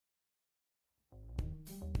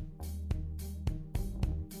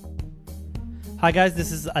Hi guys,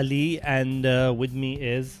 this is Ali and with me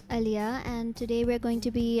is Alia, and today we're going to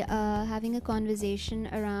be having a conversation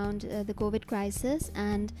around the COVID crisis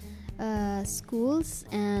and schools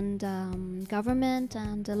and government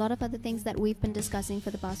and a lot of other things that we've been discussing for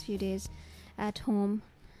the past few days at home.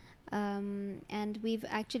 And we've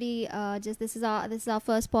actually this is our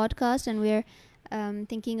first podcast, and we're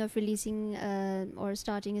thinking of releasing or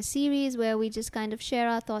starting a series where we just kind of share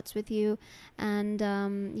our thoughts with you and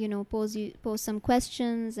pose some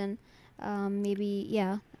questions and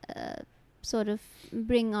sort of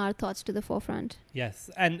bring our thoughts to the forefront. yes,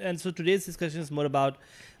 and so today's discussion is more about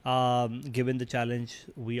given the challenge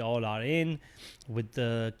we all are in with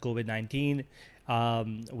the COVID-19.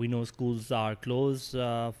 We know schools are closed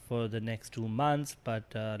for the next 2 months, but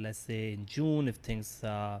let's say in June, if things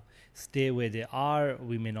stay where they are,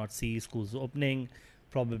 we may not see schools opening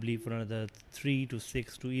probably for another 3 to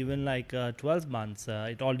 6 to even 12 months.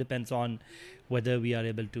 It all depends on whether we are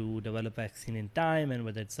able to develop vaccine in time and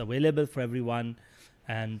whether it's available for everyone.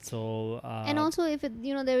 And so and also if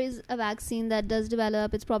there is a vaccine that does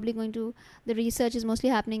develop, it's probably going to, the research is mostly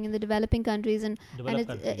happening in the developing countries and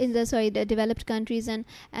the developed countries, and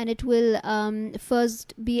it will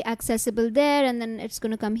first be accessible there, and then it's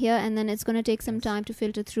going to come here, and then it's going to take some time to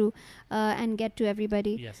filter through and get to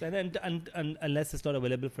everybody. Yes, and unless it's not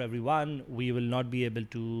available for everyone, we will not be able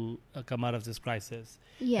to come out of this crisis.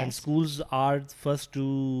 Yes. And schools are first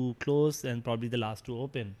to close and probably the last to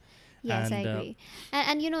open. Yes, I agree.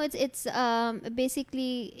 And it's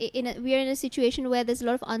basically we are in a situation where there's a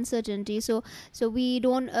lot of uncertainty. So we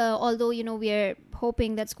don't, although we are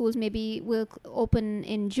hoping that schools maybe will open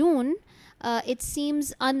in June, it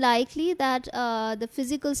seems unlikely that the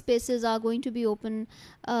physical spaces are going to be open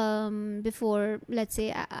before, let's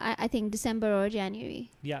say, I think December or January.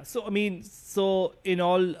 Yeah. So in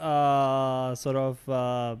all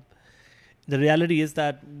the reality is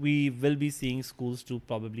that we will be seeing schools to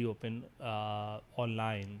probably open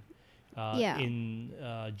online in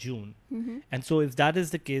June. Mm-hmm. And so if that is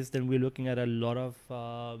the case, then we're looking at a lot of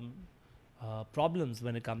problems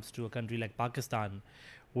when it comes to a country like Pakistan,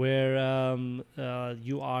 where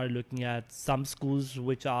you are looking at some schools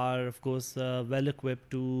which are, of course, well equipped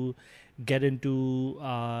to get into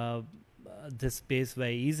this space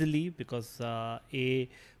very easily because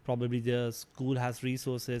probably the school has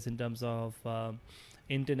resources in terms of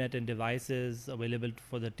internet and devices available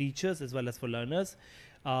for the teachers as well as for learners,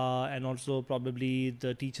 and also probably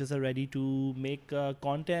the teachers are ready to make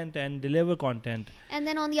content and deliver content. And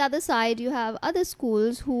then on the other side, you have other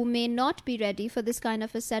schools who may not be ready for this kind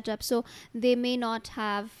of a setup. So they may not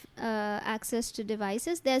have access to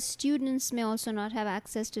devices. Their students may also not have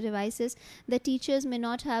access to devices. The teachers may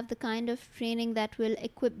not have the kind of training that will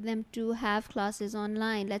equip them to have classes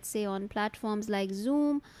online, let's say on platforms like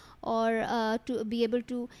Zoom, or to be able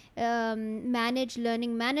to manage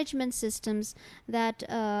learning management systems that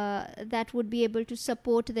would be able to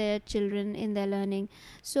support their children in their learning.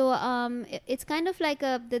 So it's kind of like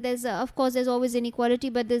of course there's always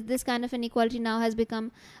inequality, but this kind of inequality now has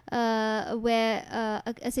become where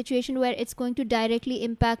a situation where it's going to directly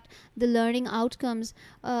impact the learning outcomes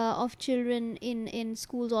of children in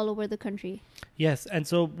schools all over the country. Yes, and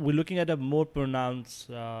so we're looking at a more pronounced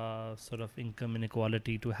sort of income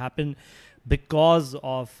inequality to happen because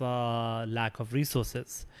of lack of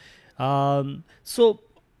resources. So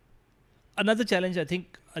another challenge, I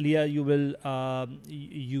think, Alia, you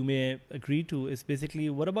may agree to, is basically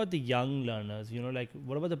what about the young learners?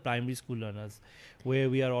 What about the primary school learners, where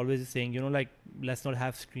we are always saying, let's not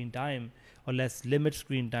have screen time or let's limit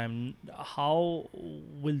screen time. How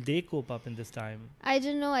will they cope up in this time? I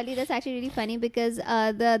don't know, Ali. That's actually really funny because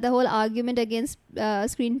the whole argument against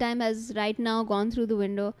screen time has right now gone through the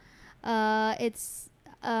window. It's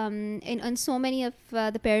in so many of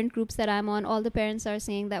the parent groups that I'm on, all the parents are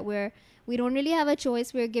saying that we don't really have a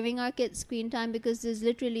choice. We're giving our kids screen time because there's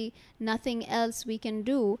literally nothing else we can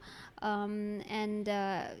do. We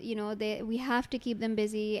have to keep them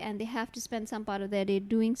busy, and they have to spend some part of their day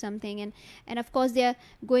doing something. And of course, they're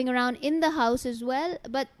going around in the house as well.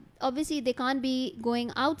 But obviously, they can't be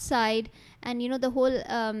going outside. And the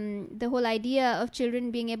whole idea of children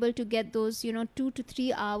being able to get those 2 to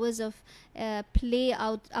 3 hours of play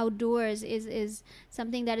outdoors is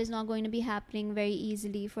something that is not going to be happening very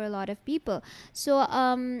easily for a lot of people. So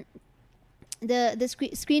the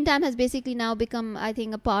screen time has basically now become, I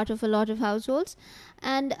think, a part of a lot of households,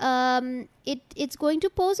 and it's going to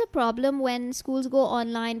pose a problem when schools go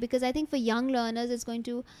online, because I think for young learners it's going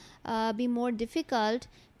to be more difficult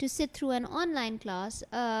to sit through an online class,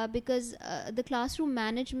 because the classroom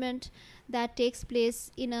management that takes place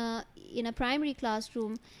in a primary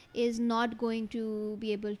classroom is not going to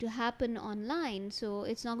be able to happen online. So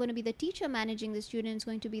it's not going to be the teacher managing the student, it's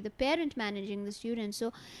going to be the parent managing the student.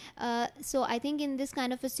 So I think in this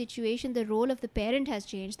kind of a situation, the role of the parent has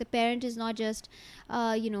changed. The parent is not just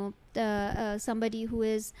somebody who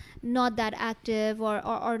is not that active,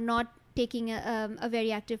 or not taking a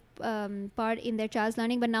very active part in their child's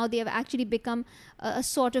learning, but now they have actually become a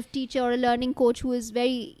sort of teacher or a learning coach who is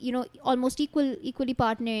very, almost equally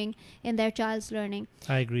partnering in their child's learning.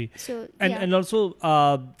 I agree. So And also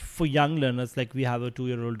for young learners, like we have a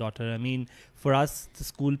 2-year-old daughter. I mean, for us, the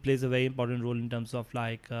school plays a very important role in terms of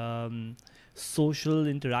like social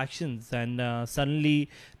interactions, and suddenly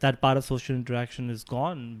that part of social interaction is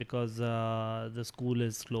gone because the school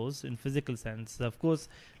is closed in physical sense. Of course,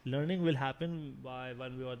 learning will happen by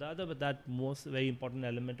one way or the other, but that most very important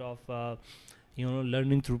element of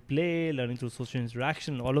learning through play, learning through social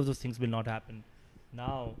interaction, all of those things will not happen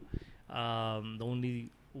now. The only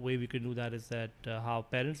way we can do that is that how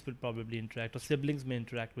parents will probably interact, or siblings may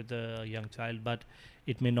interact with a young child, but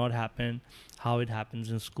it may not happen how it happens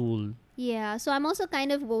in school. Yeah, so I'm also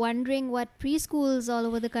kind of wondering what preschools all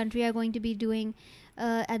over the country are going to be doing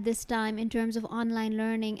at this time in terms of online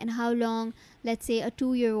learning, and how long, let's say, a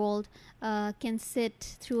 2-year-old can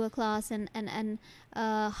sit through a class, and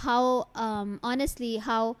how honestly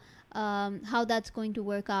how that's going to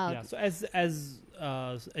work out. Yeah. So as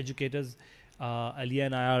educators, Aliyah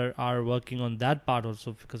and I are working on that part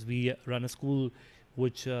also, because we run a school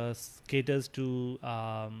which caters to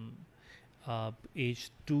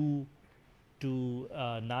age 2 to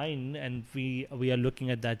 9, and we are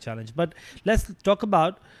looking at that challenge. But let's talk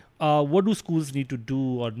about what do schools need to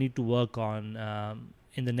do or need to work on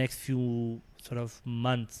in the next few sort of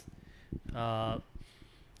months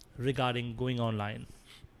regarding going online.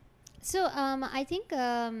 So I think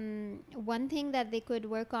one thing that they could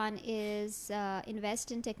work on is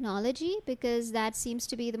invest in technology, because that seems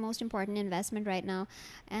to be the most important investment right now.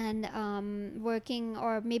 And working,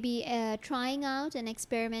 or maybe trying out and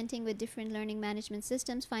experimenting with different learning management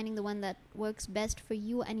systems, finding the one that works best for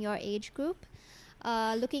you and your age group.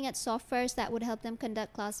 Looking at softwares that would help them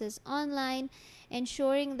conduct classes online,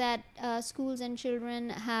 ensuring that schools and children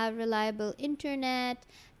have reliable internet,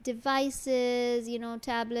 devices,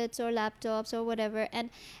 tablets or laptops or whatever, and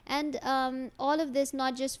all of this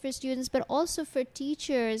not just for students but also for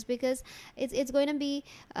teachers, because it's going to be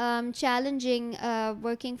challenging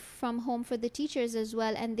working from home for the teachers as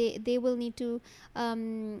well, and they will need to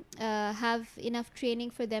have enough training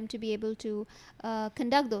for them to be able to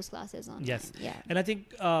conduct those classes online. Yes. Yeah. And I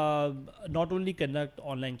think not only conduct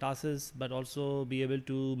online classes, but also be able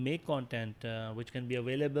to make content which can be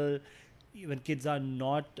available when kids are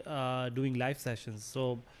not doing live sessions.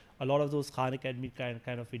 So a lot of those Khan Academy kind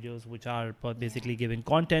of videos, which are basically giving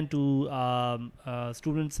content to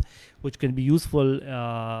students, which can be useful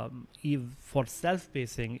for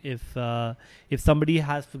self-pacing. If somebody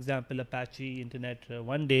has, for example, a patchy internet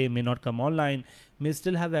one day, may not come online, may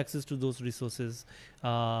still have access to those resources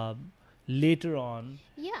later on.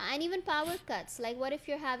 Yeah, and even power cuts. Like, what if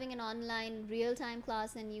you're having an online real-time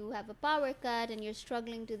class and you have a power cut and you're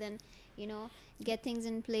struggling to then get things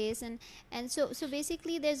in place, and so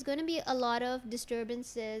basically there's going to be a lot of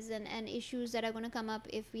disturbances and issues that are going to come up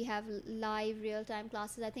if we have live real-time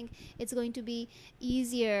classes. I think it's going to be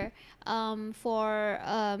easier for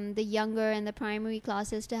the younger and the primary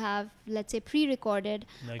classes to have, let's say, pre-recorded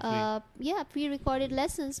pre-recorded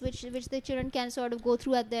lessons which the children can sort of go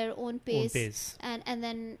through at their own pace. And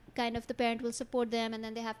then kind of the parent will support them, and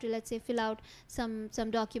then they have to, let's say, fill out some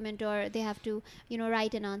document, or they have to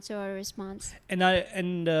write an answer or a response. And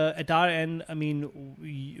at our end, I mean,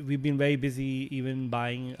 we've been very busy even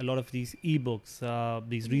buying a lot of these ebooks,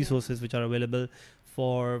 these resources which are available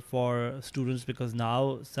for students, because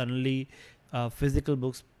now suddenly physical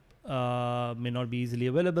books may not be easily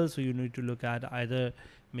available, so you need to look at either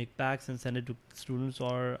make packs and send it to students,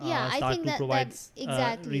 or start to provide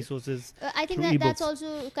resources. I think that's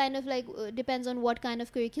also kind of like depends on what kind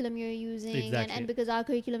of curriculum you're using, and because our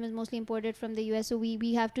curriculum is mostly imported from the US, so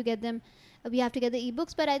we have to get them. We have to get the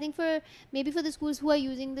ebooks, but I think for the schools who are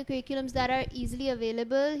using the curriculums that are easily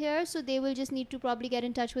available here, so they will just need to probably get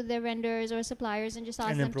in touch with their vendors or suppliers and just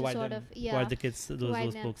ask them to provide the kids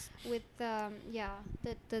those books with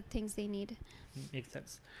the things they need. Makes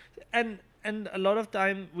sense. And a lot of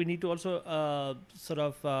time we need to also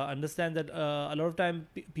understand that a lot of time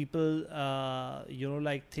people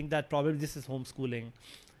think that probably this is homeschooling,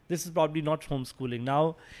 this is probably not homeschooling.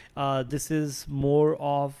 Now, this is more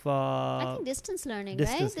of I think distance learning, right?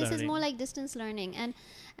 distance This is learning. more like distance learning, and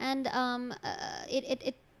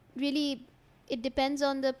it really it depends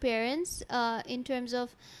on the parents in terms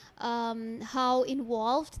of how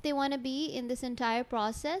involved they want to be in this entire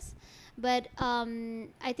process. But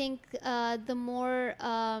I think the more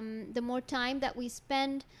time that we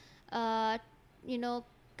spend, uh,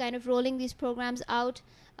 kind of rolling these programs out,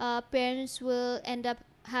 parents will end up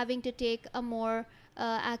having to take a more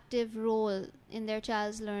active role in their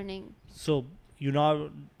child's learning. So you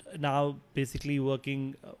now basically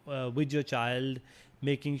working with your child,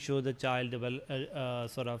 making sure the child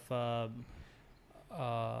sort of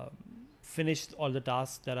finish all the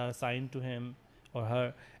tasks that are assigned to him or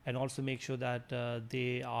her, and also make sure that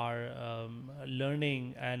they are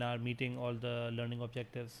learning and are meeting all the learning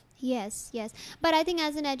objectives. Yes, yes. But I think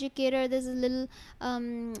as an educator, there's a little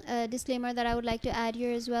disclaimer that I would like to add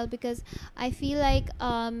here as well, because I feel like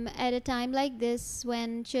at a time like this,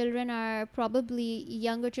 when younger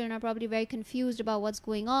children are probably very confused about what's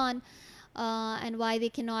going on, and why they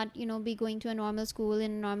cannot, be going to a normal school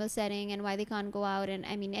in a normal setting, and why they can't go out. And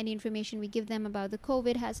I mean, any information we give them about the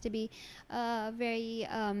COVID has to be very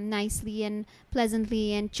nicely and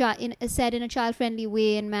pleasantly and said in a child-friendly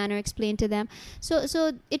way and manner, explained to them.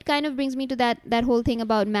 So it kind of brings me to that whole thing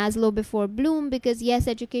about Maslow before Bloom, because yes,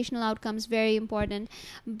 educational outcomes very important,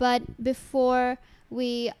 but before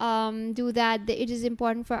we do that, it is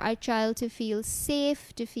important for our child to feel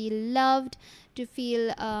safe, to feel loved, to feel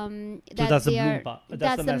that that's the they Bloom are. part.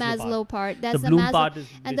 That's the Maslow part. That's the Bloom Maslow part is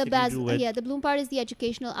and the basically do with the Bloom part is the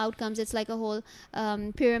educational outcomes. It's like a whole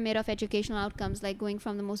pyramid of educational outcomes, like going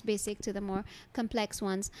from the most basic to the more complex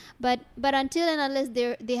ones. But until and unless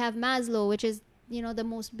they have Maslow, which is the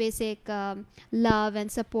most basic love and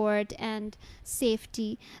support and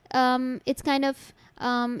safety, it's kind of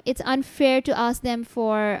it's unfair to ask them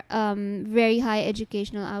for very high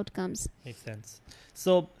educational outcomes. makes sense.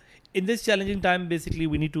 So in this challenging time, basically,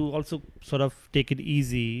 we need to also sort of take it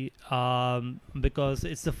easy, because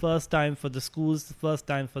it's the first time for the schools, the first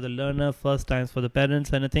time for the learner, first time for the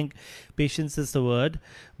parents. And I think patience is the word,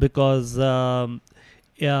 because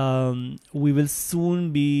we will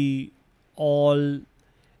soon be all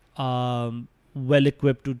well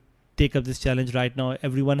equipped to take up this challenge. Right now,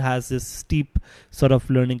 everyone has this steep sort of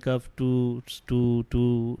learning curve to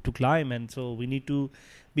climb, and so we need to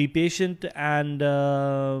be patient and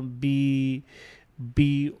be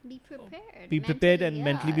prepared and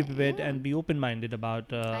mentally be prepared yeah. and be open-minded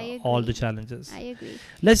about I all agree. the challenges. I agree.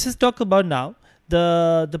 Let's just talk about now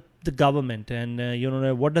the government, and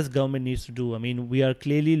what does government needs to do. I mean, we are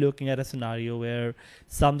clearly looking at a scenario where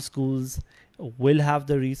some schools will have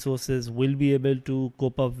the resources, will be able to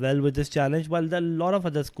cope up well with this challenge, while there are a lot of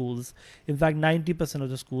other schools, in fact 90% of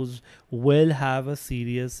the schools, will have a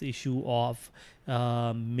serious issue of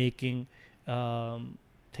making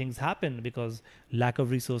things happen, because lack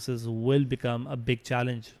of resources will become a big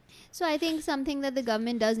challenge. So I think something that the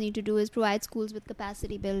government does need to do is provide schools with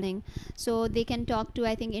capacity building. So they can talk to,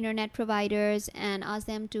 I think, internet providers and ask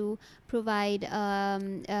them to provide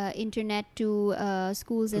internet to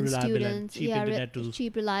schools and Reliable and students. cheap internet to-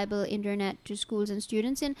 cheap, reliable internet to schools and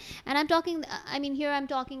students. And I'm talking. I mean, here I'm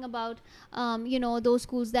talking about those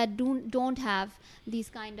schools that don't have these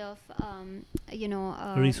kind of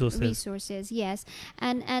resources. Yes,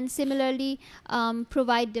 and similarly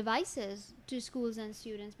provide devices to schools and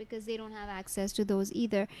students, because they don't have access to those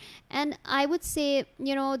either. And I would say,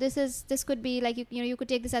 this could be like, you could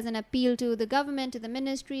take this as an appeal to the government, to the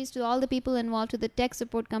ministries, to all the people involved, to the tech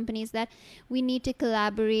support companies, that we need to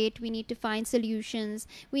collaborate, we need to find solutions,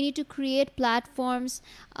 we need to create platforms,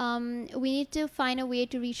 we need to find a way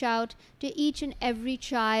to reach out to each and every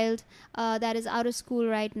child that is out of school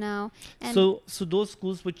right now. And so those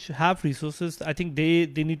schools which have resources, I think they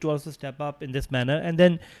need to also step up in this manner, and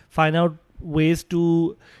then find out ways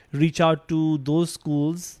to reach out to those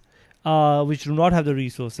schools which do not have the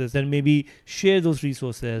resources, and maybe share those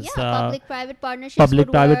resources. public-private partnerships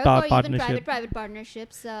public-private would work, or partnership. even private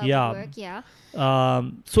partnerships Yeah. would work. Yeah.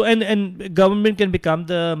 So and government can become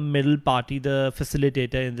the middle party, the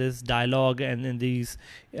facilitator in this dialogue, and in these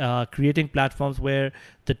creating platforms where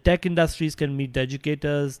the tech industries can meet the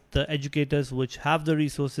educators which have the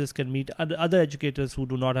resources can meet other educators who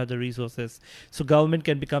do not have the resources. So government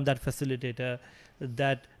can become that facilitator,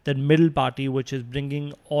 that middle party which is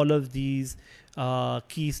bringing all of these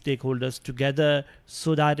key stakeholders together,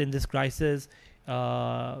 so that in this crisis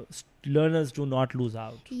learners do not lose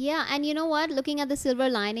out. Yeah, and you know what? Looking at the silver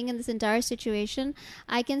lining in this entire situation,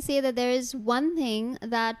 I can say that there is one thing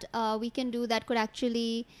that we can do that could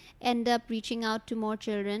actually end up reaching out to more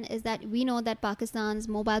children. Is that we know that Pakistan's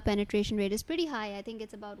mobile penetration rate is pretty high. I think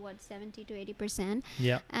it's about 70 to 80%,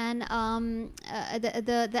 Yeah. and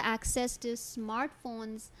the access to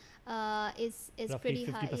smartphones is Roughly pretty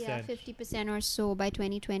high. 50%. Yeah, 50% or so by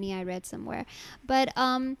 2020. I read somewhere, but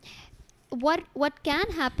what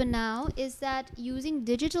can happen now is that using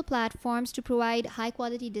digital platforms to provide high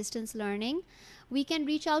quality distance learning, we can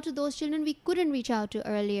reach out to those children we couldn't reach out to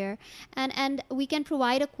earlier, and we can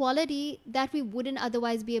provide a quality that we wouldn't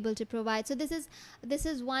otherwise be able to provide. So this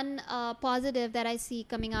is one positive that I see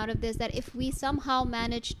coming out of this, that if we somehow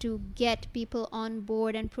manage to get people on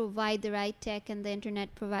board and provide the right tech and the internet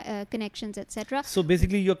connections, etc. So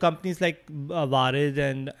basically, your companies like Warid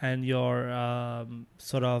and your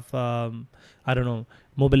sort of I don't know,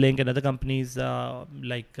 Mobilink and other companies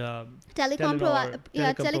like Telecom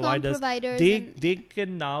providers, providers, they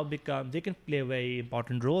can now they can play a very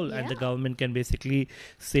important role, and the government can basically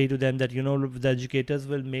say to them that, you know, the educators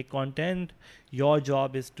will make content. Your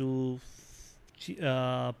job is to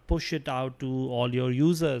push it out to all your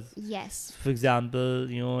users. Yes. For example,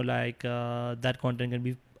 you know, like that content can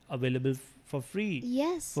be available for free.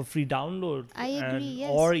 Yes. For free download. I agree.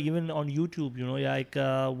 Yes. Or even on YouTube, you know, like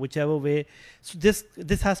whichever way. So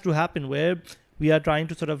this has to happen, where we are trying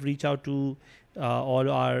to sort of reach out to all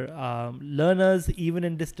our learners, even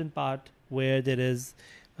in distant part where there is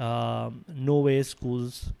no way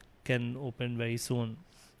schools can open very soon.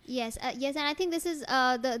 Yes, yes, and I think this is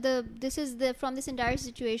from this entire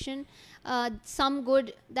situation, some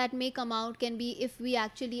good that may come out can be if we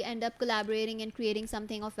actually end up collaborating and creating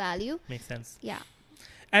something of value. Makes sense. Yeah.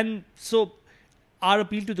 And so our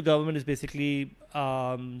appeal to the government is basically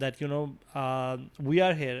that, you know, we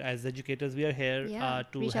are here as educators. We are here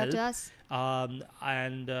to reach help out to us.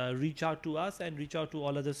 And reach out to us and reach out to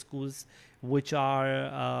all other schools which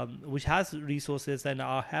are which has resources and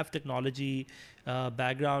have technology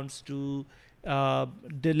backgrounds to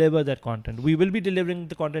deliver that content. We will be delivering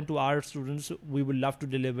the content to our students. We would love to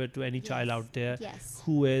deliver to any child out there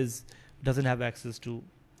who doesn't have access to.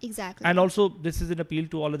 Exactly. And also, this is an appeal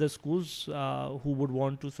to all other schools who would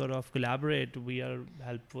want to sort of collaborate. We are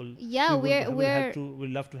helpful. Yeah, we'd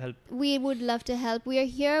love to help. We would love to help. We are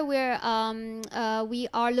here. We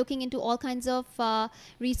are looking into all kinds of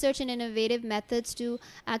research and innovative methods to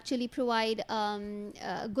actually provide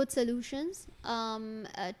good solutions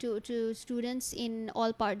to students in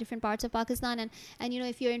all different parts of Pakistan. And you know,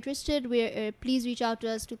 if you're interested, please reach out to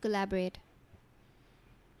us to collaborate.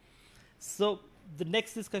 So the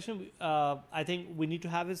next discussion I think we need to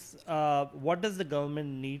have is what does the government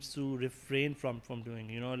needs to refrain from doing?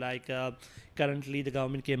 You know, like currently the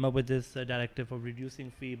government came up with this directive of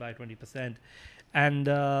reducing fee by 20%, and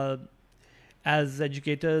as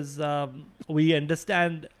educators we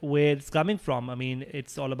understand where it's coming from. I mean,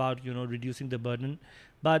 it's all about, you know, reducing the burden,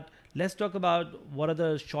 but let's talk about what are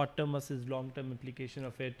the short-term versus long-term implication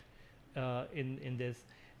of it in this.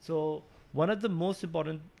 So one of the most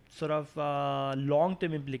important sort of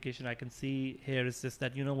long-term implication I can see here is this,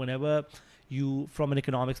 that, you know, whenever you, from an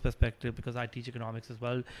economics perspective, because I teach economics as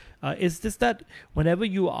well, is this that whenever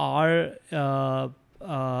you are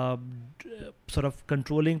sort of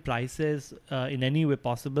controlling prices in any way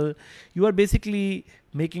possible, you are basically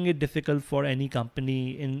making it difficult for any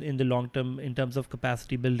company in the long term in terms of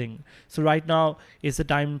capacity building. So right now is the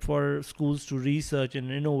time for schools to research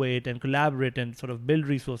and innovate and collaborate and sort of build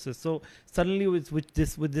resources. So suddenly with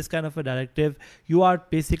this kind of a directive, you are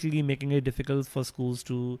basically making it difficult for schools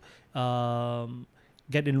to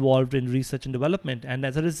get involved in research and development, and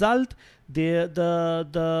as a result, if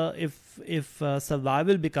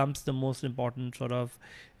survival becomes the most important sort of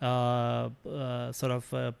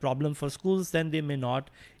problem for schools, then they may not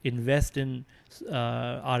invest in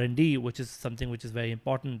R&D, which is something which is very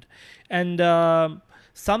important. And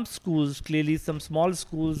some schools, clearly, some small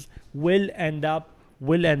schools will end up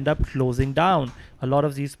closing down. A lot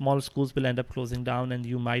of these small schools will end up closing down, and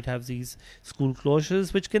you might have these school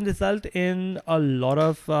closures, which can result in a lot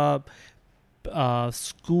of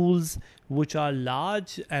schools which are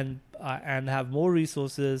large and have more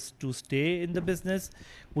resources to stay in the business,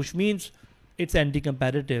 which means it's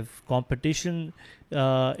anti-competitive competition.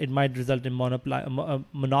 It might result in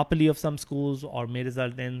monopoly of some schools, or may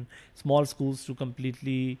result in small schools to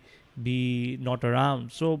completely be not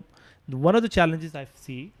around. So one of the challenges I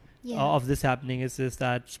see of this happening is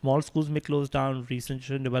that small schools may close down, research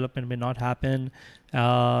and development may not happen.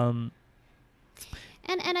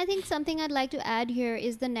 And I think something I'd like to add here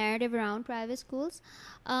is the narrative around private schools.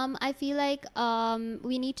 I feel like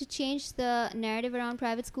we need to change the narrative around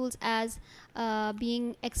private schools as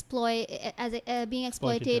being being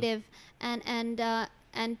exploitative,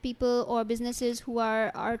 and people or businesses who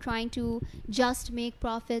are trying to just make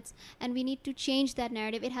profits. And we need to change that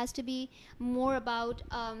narrative. It has to be more about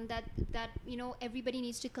that everybody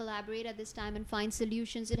needs to collaborate at this time and find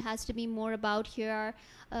solutions. It has to be more about here are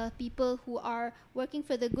people who are working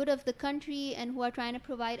for the good of the country and who are trying to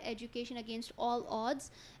provide education against all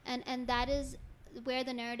odds, and that is where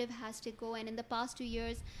the narrative has to go. And in the past 2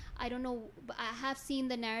 years, I don't know, I have seen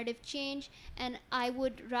the narrative change, and I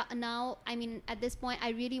would now, I mean, at this point, I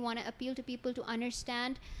really want to appeal to people to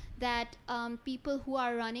understand that people who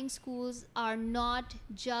are running schools are not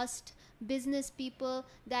just business people.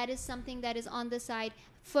 That is something that is on the side.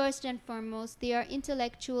 First and foremost, they are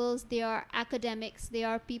intellectuals, they are academics, they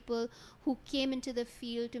are people who came into the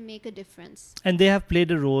field to make a difference. And they have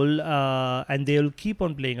played a role, and they'll keep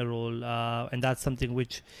on playing a role, and that's something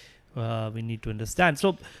which we need to understand.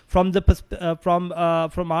 So, from the from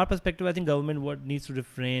our perspective, I think government needs to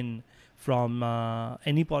refrain from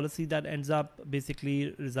any policy that ends up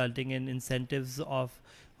basically resulting in incentives of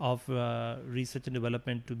research and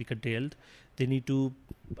development to be curtailed. They need to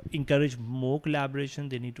encourage more collaboration.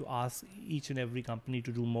 They need to ask each and every company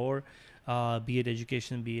to do more, be it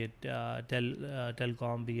education, be it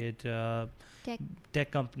telecom, be it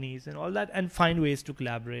tech companies and all that, and find ways to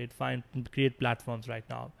collaborate, create platforms right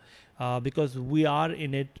now, because we are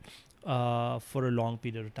in it for a long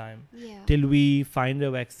period of time, till we find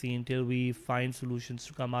a vaccine, till we find solutions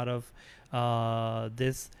to come out of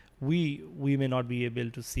this. We may not be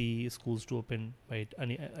able to see schools to open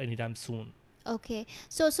anytime soon. Okay,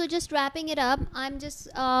 so just wrapping it up, I'm just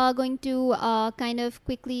going to kind of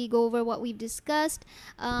quickly go over what we've discussed.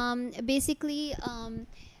 Basically,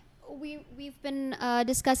 we've been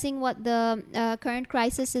discussing what the current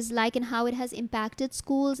crisis is like and how it has impacted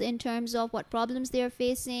schools in terms of what problems they're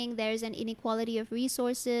facing. There's an inequality of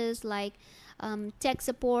resources like tech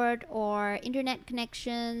support or internet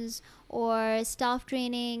connections or staff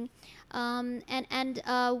training, and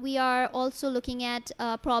we are also looking at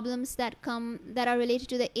problems that are related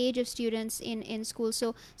to the age of students in school.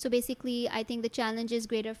 So basically, I think the challenge is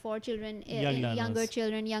greater for children,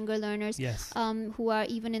 younger learners, yes, who are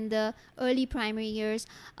even in the early primary years,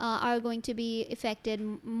 are going to be affected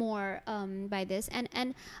more by this.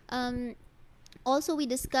 And also, we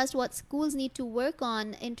discussed what schools need to work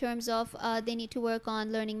on in terms of they need to work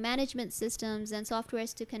on learning management systems and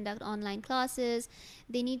softwares to conduct online classes.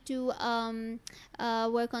 They need to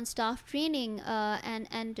work on staff training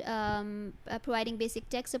and providing basic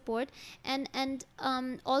tech support, and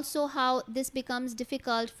also how this becomes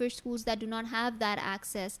difficult for schools that do not have that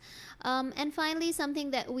access. And finally, something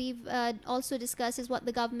that we've also discussed is what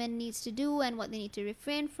the government needs to do and what they need to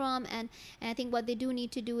refrain from. And I think what they do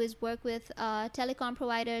need to do is work with telecom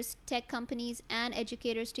providers, tech companies, and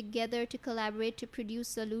educators together to collaborate to produce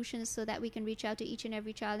solutions so that we can reach out to each and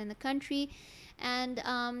every child in the country. And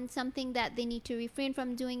something that they need to refrain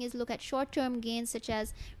from doing is look at short-term gains, such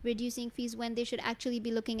as reducing fees, when they should actually be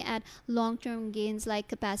looking at long-term gains like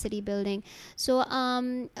capacity building. So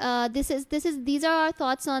these are our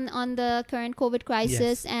thoughts on the current COVID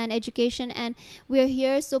crisis, yes, and education. And we're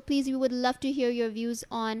here, so please, we would love to hear your views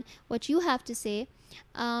on what you have to say.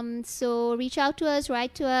 So reach out to us,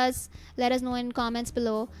 write to us, let us know in comments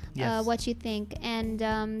below, yes, what you think. And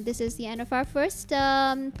this is the end of our first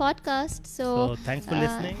podcast. So thanks for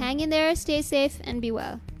listening. Hang in there, stay safe, and be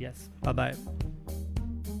well. Yes, bye-bye.